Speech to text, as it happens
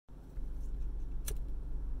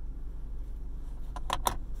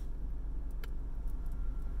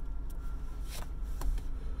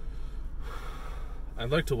I'd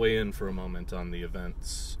like to weigh in for a moment on the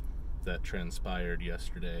events that transpired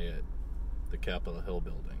yesterday at the Capitol Hill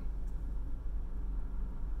building.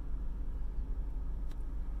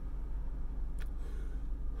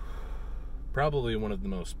 Probably one of the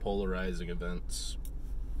most polarizing events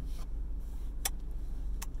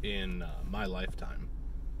in my lifetime.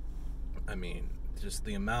 I mean, just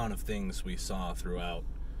the amount of things we saw throughout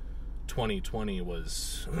 2020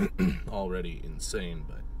 was already insane,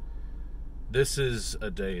 but this is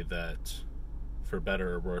a day that, for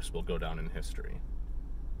better or worse, will go down in history.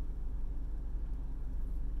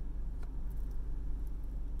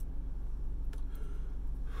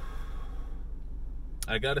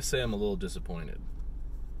 I gotta say I'm a little disappointed,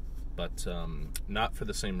 but not for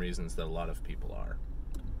the same reasons that a lot of people are.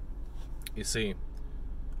 You see,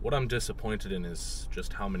 what I'm disappointed in is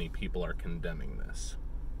just how many people are condemning this.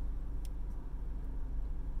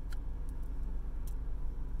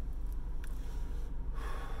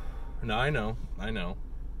 Now, I know,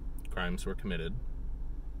 crimes were committed,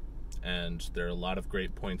 and there are a lot of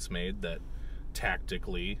great points made that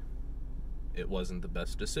tactically it wasn't the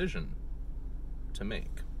best decision to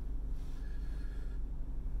make.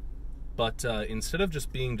 But instead of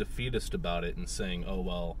just being defeatist about it and saying, oh,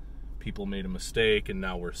 well, people made a mistake and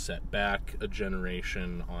now we're set back a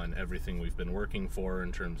generation on everything we've been working for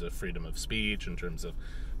in terms of freedom of speech, in terms of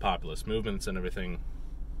populist movements and everything,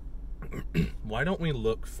 why don't we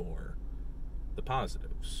look for the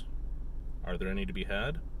positives? Are there any to be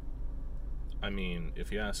had? I mean,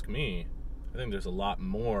 if you ask me, I think there's a lot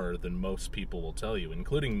more than most people will tell you,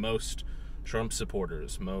 including most Trump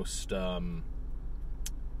supporters, most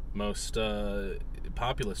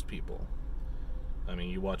populist people. I mean,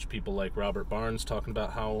 you watch people like Robert Barnes talking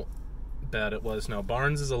about how bad it was. Now,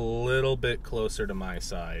 Barnes is a little bit closer to my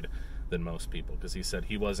side than most people, because he said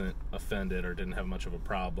he wasn't offended or didn't have much of a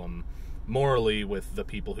problem morally with the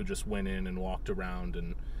people who just went in and walked around,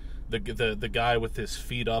 and the guy with his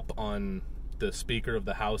feet up on the Speaker of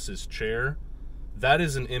the House's chair. That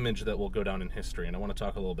is an image that will go down in history, and I want to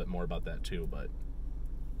talk a little bit more about that too, but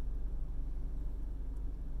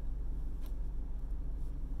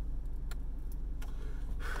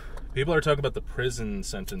people are talking about the prison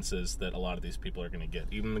sentences that a lot of these people are going to get.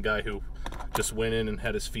 Even the guy who just went in and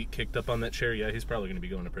had his feet kicked up on that chair, yeah, he's probably going to be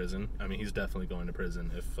going to prison. I mean, he's definitely going to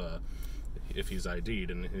prison if he's ID'd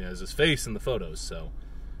and he has his face in the photos, so.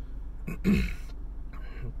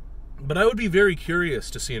 But I would be very curious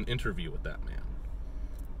to see an interview with that man.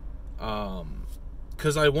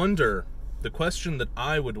 Because I wonder, the question that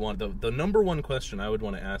I would want, the number one question I would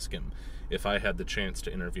want to ask him if I had the chance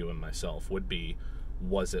to interview him myself would be,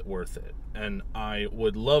 was it worth it? And I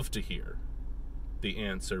would love to hear the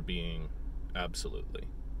answer being absolutely.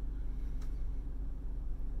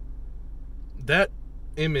 That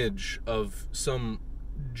image of some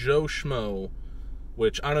Joe Schmo,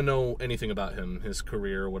 which I don't know anything about him, his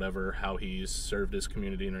career, whatever, how he's served his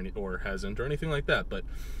community or hasn't, or anything like that, but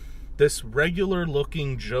this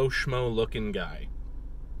regular-looking Joe Schmo-looking guy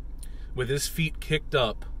with his feet kicked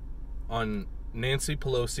up on Nancy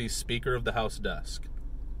Pelosi's Speaker of the House desk.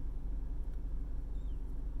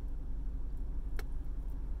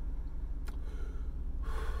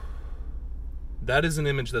 That is an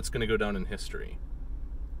image that's going to go down in history.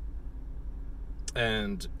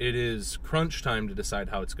 And it is crunch time to decide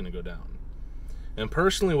how it's going to go down. And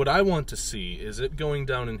personally, what I want to see is it going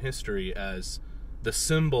down in history as the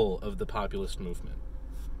symbol of the populist movement.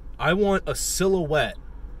 I want a silhouette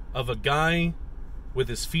of a guy with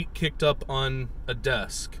his feet kicked up on a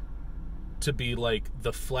desk to be like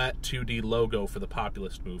the flat 2D logo for the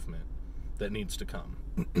populist movement that needs to come.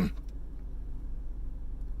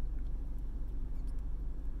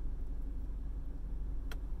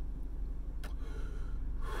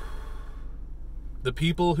 The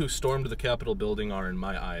people who stormed the Capitol building are, in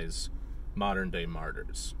my eyes, modern-day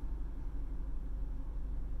martyrs.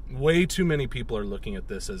 Way too many people are looking at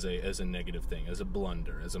this as a negative thing, as a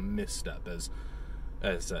blunder, as a misstep, as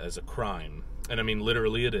a crime. And I mean,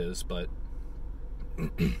 literally it is, but,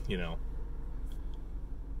 you know,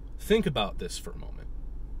 think about this for a moment.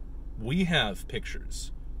 We have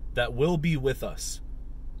pictures that will be with us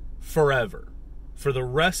forever, for the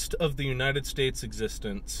rest of the United States'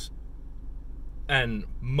 existence, and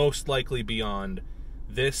most likely beyond.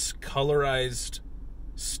 This colorized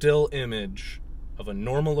still image of a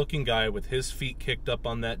normal-looking guy with his feet kicked up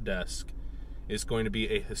on that desk is going to be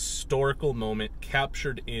a historical moment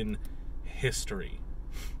captured in history.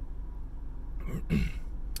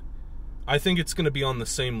 I think it's going to be on the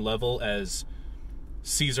same level as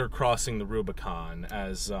Caesar crossing the Rubicon,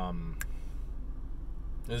 as,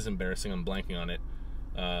 this is embarrassing, I'm blanking on it,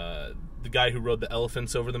 The guy who rode the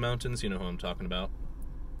elephants over the mountains, you know who I'm talking about.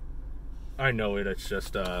 I know it, it's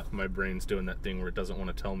just my brain's doing that thing where it doesn't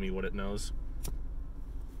want to tell me what it knows.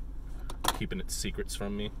 Keeping its secrets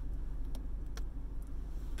from me.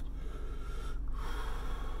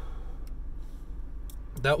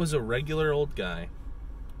 That was a regular old guy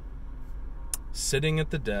sitting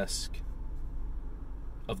at the desk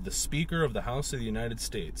of the Speaker of the House of the United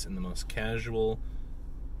States in the most casual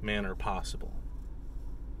manner possible.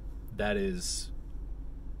 That is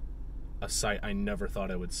a sight I never thought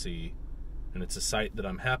I would see, and it's a sight that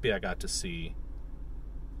I'm happy I got to see,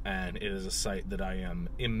 and it is a sight that I am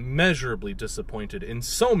immeasurably disappointed in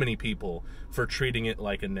so many people for treating it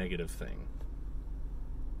like a negative thing.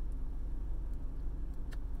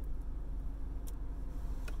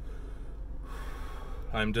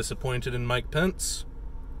 I'm disappointed in Mike Pence.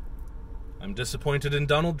 I'm disappointed in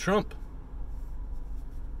Donald Trump.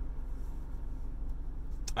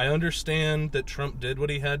 I understand that Trump did what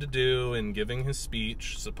he had to do in giving his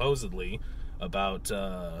speech, supposedly, about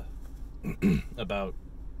about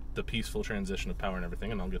the peaceful transition of power and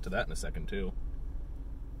everything, and I'll get to that in a second, too.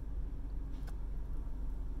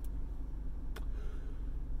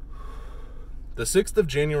 The 6th of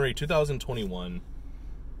January, 2021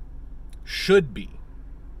 should be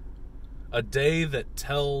a day that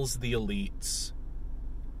tells the elites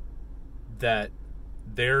that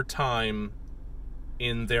their time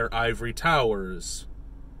in their ivory towers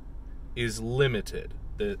is limited.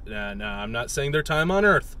 Now, I'm not saying their time on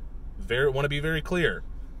Earth. Want to be very clear.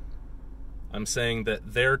 I'm saying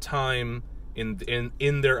that their time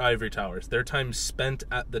in their ivory towers, their time spent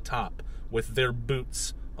at the top with their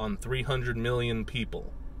boots on 300 million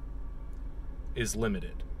people, is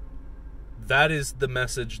limited. That is the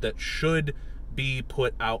message that should be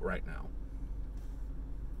put out right now.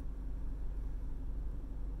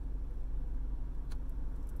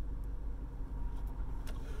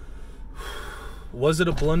 Was it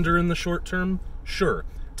a blunder in the short term? Sure.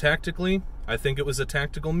 Tactically, I think it was a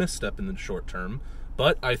tactical misstep in the short term,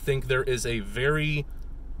 but I think there is a very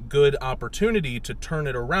good opportunity to turn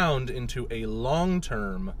it around into a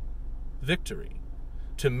long-term victory.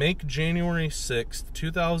 To make January 6th,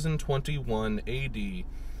 2021 AD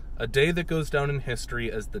a day that goes down in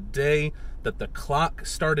history as the day that the clock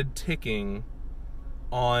started ticking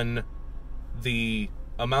on the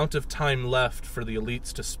amount of time left for the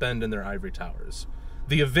elites to spend in their ivory towers.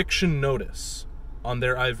 The eviction notice on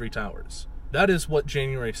their ivory towers. That is what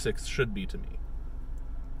January 6th should be to me.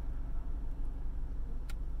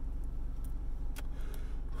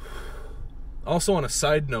 Also, on a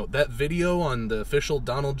side note, that video on the official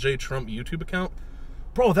Donald J. Trump YouTube account,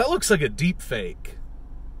 bro, that looks like a deep fake.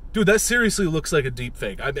 Dude, that seriously looks like a deep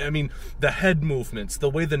fake. I mean, the head movements,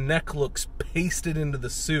 the way the neck looks pasted into the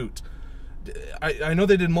suit. I know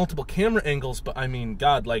they did multiple camera angles, but I mean,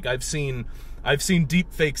 God, like I've seen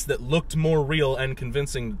deep fakes that looked more real and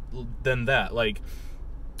convincing than that, like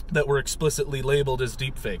that were explicitly labeled as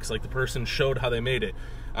deep fakes. Like the person showed how they made it.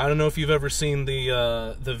 I don't know if you've ever seen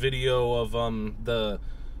the video of the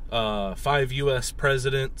 5 U.S.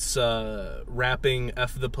 presidents rapping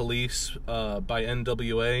 "F the Police" by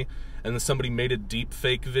NWA, and then somebody made a deep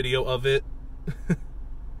fake video of it.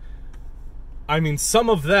 I mean, some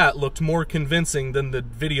of that looked more convincing than the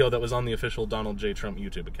video that was on the official Donald J. Trump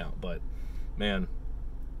YouTube account, but, man.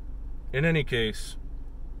 In any case,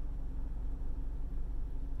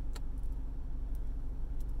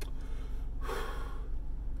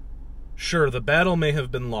 sure, the battle may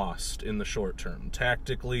have been lost in the short term.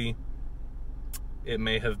 Tactically, it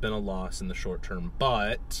may have been a loss in the short term,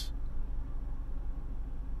 but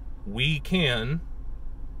we can,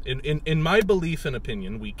 in my belief and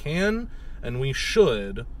opinion, we can and we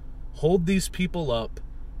should hold these people up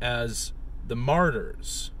as the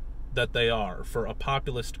martyrs that they are for a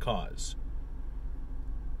populist cause.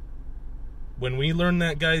 When we learn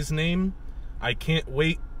that guy's name, I can't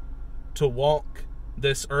wait to walk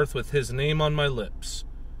this earth with his name on my lips.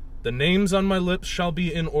 The names on my lips shall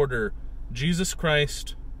be in order: Jesus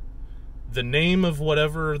Christ, the name of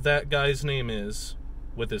whatever that guy's name is,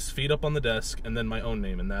 with his feet up on the desk, and then my own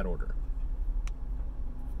name in that order.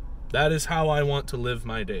 That is how I want to live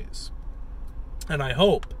my days. And I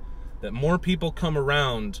hope that more people come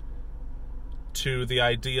around to the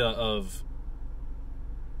idea of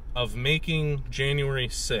making January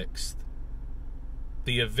 6th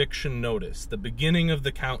the eviction notice, the beginning of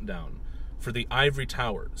the countdown for the ivory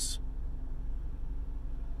towers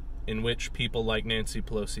in which people like Nancy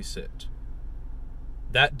Pelosi sit.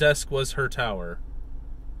 That desk was her tower,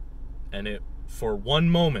 and it, for one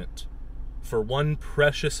moment, for one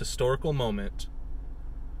precious historical moment,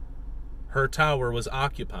 Her tower was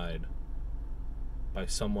occupied by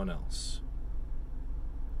someone else.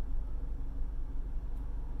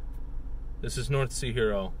 This is North Sea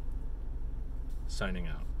Hero, signing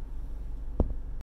out.